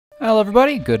Hello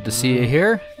everybody, good to see you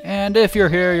here. And if you're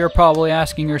here, you're probably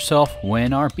asking yourself,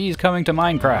 when are bees coming to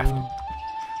Minecraft?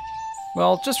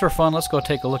 Well, just for fun, let's go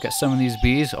take a look at some of these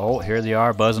bees. Oh, here they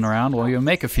are buzzing around. Well, you'll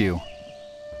make a few.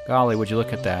 Golly, would you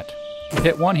look at that. You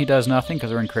hit one, he does nothing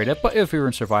because we're in creative, but if we were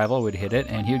in survival, we'd hit it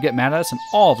and he would get mad at us and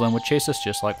all of them would chase us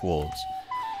just like wolves.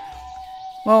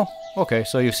 Well, okay,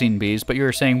 so you've seen bees, but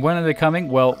you're saying when are they coming?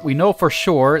 Well, we know for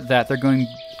sure that they're going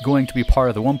to be part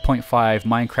of the 1.5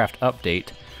 Minecraft update.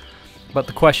 But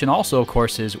the question also, of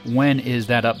course, is when is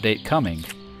that update coming?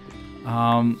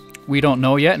 We don't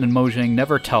know yet, and Mojang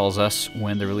never tells us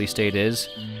when the release date is.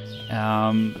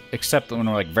 Except when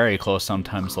we're like very close,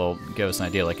 sometimes they'll give us an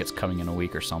idea like it's coming in a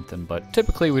week or something. But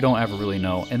typically we don't ever really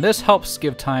know. And this helps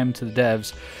give time to the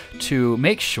devs to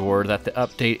make sure that the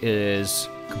update is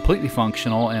completely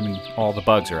functional and all the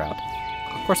bugs are out.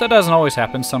 Of course, that doesn't always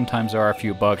happen. Sometimes there are a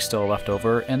few bugs still left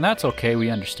over, and that's okay.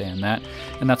 We understand that,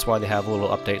 and that's why they have little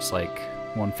updates like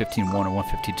 1.15.1 or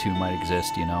 1.52 might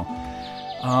exist, you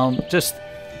know. Just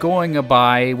going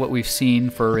by what we've seen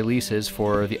for releases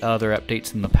for the other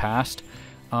updates in the past,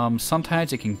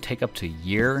 sometimes it can take up to a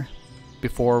year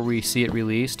before we see it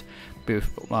released.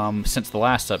 Since the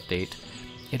last update,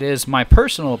 it is my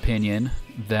personal opinion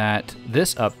that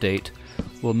this update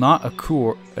will not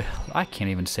occur. I can't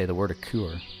even say the word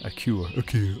occur.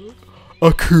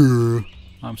 Occur.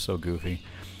 I'm so goofy.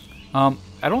 I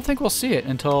don't think we'll see it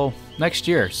until next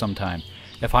year sometime.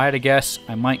 If I had to guess,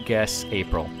 I might guess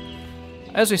April.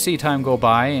 As we see time go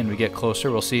by and we get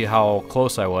closer, we'll see how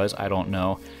close I was. I don't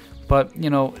know. But, you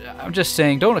know, I'm just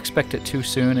saying don't expect it too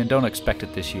soon and don't expect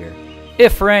it this year.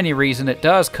 If for any reason it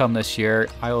does come this year,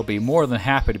 I will be more than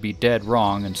happy to be dead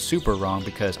wrong and super wrong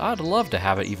because I'd love to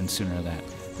have it even sooner than that.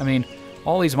 I mean,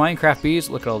 all these Minecraft bees,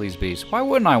 look at all these bees. Why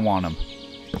wouldn't I want them?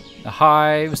 The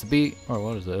hives, the bee, or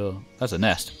what is it? That's a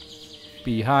nest.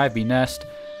 Beehive, bee nest.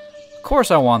 Of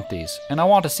course I want these, and I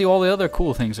want to see all the other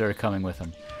cool things that are coming with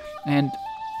them. And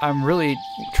I'm really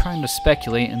trying to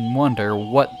speculate and wonder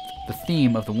what the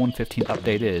theme of the 1.15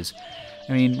 update is.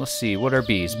 I mean, let's see, what are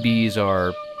bees? Bees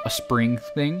are a spring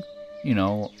thing, you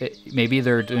know, maybe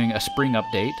they're doing a spring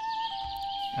update.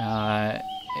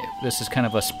 This is kind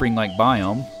of a spring-like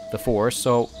biome, the forest,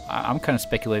 so I'm kind of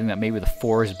speculating that maybe the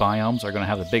forest biomes are going to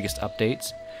have the biggest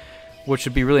updates, which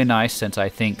would be really nice since I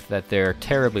think that they're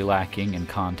terribly lacking in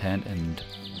content and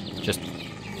just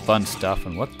fun stuff.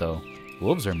 And what though?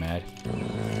 Wolves are mad.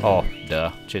 Oh,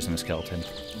 duh, chasing the skeleton.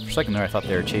 For a second there I thought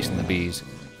they were chasing the bees.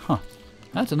 Huh,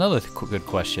 that's another good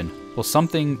question. Will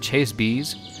something chase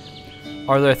bees?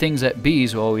 Are there things that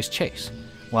bees will always chase?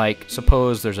 Like,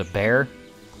 suppose there's a bear.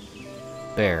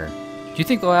 Bear. Do you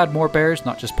think they'll add more bears,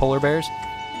 not just polar bears?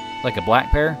 Like a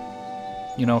black bear?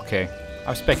 You know, okay.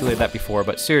 I've speculated that before,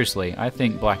 but seriously, I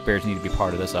think black bears need to be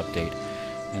part of this update.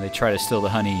 And they try to steal the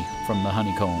honey from the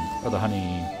honeycomb, or the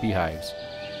honey beehives.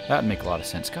 That would make a lot of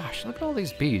sense. Gosh, look at all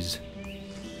these bees.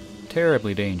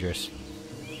 Terribly dangerous.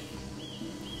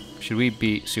 Should we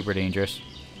be super dangerous?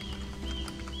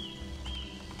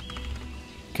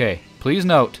 Okay, please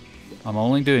note, I'm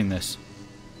only doing this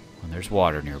when there's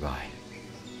water nearby.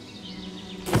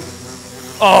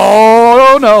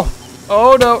 Oh no!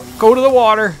 Oh no! Go to the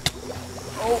water!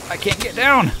 Oh, I can't get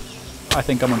down! I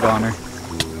think I'm a goner.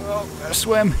 Oh, gotta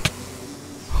swim.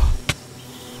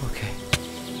 Okay.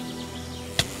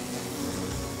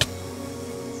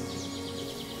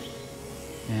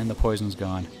 And the poison's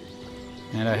gone.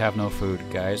 And I have no food,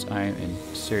 guys. I am in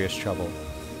serious trouble.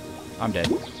 I'm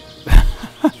dead.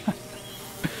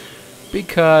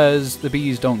 Because the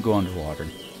bees don't go underwater.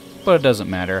 But it doesn't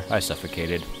matter. I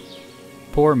suffocated.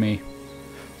 Poor me.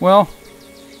 Well,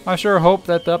 I sure hope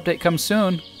that the update comes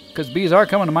soon, because bees are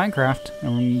coming to Minecraft,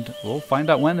 and we'll find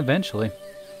out when eventually.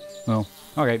 Well,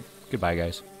 okay, goodbye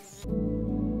guys.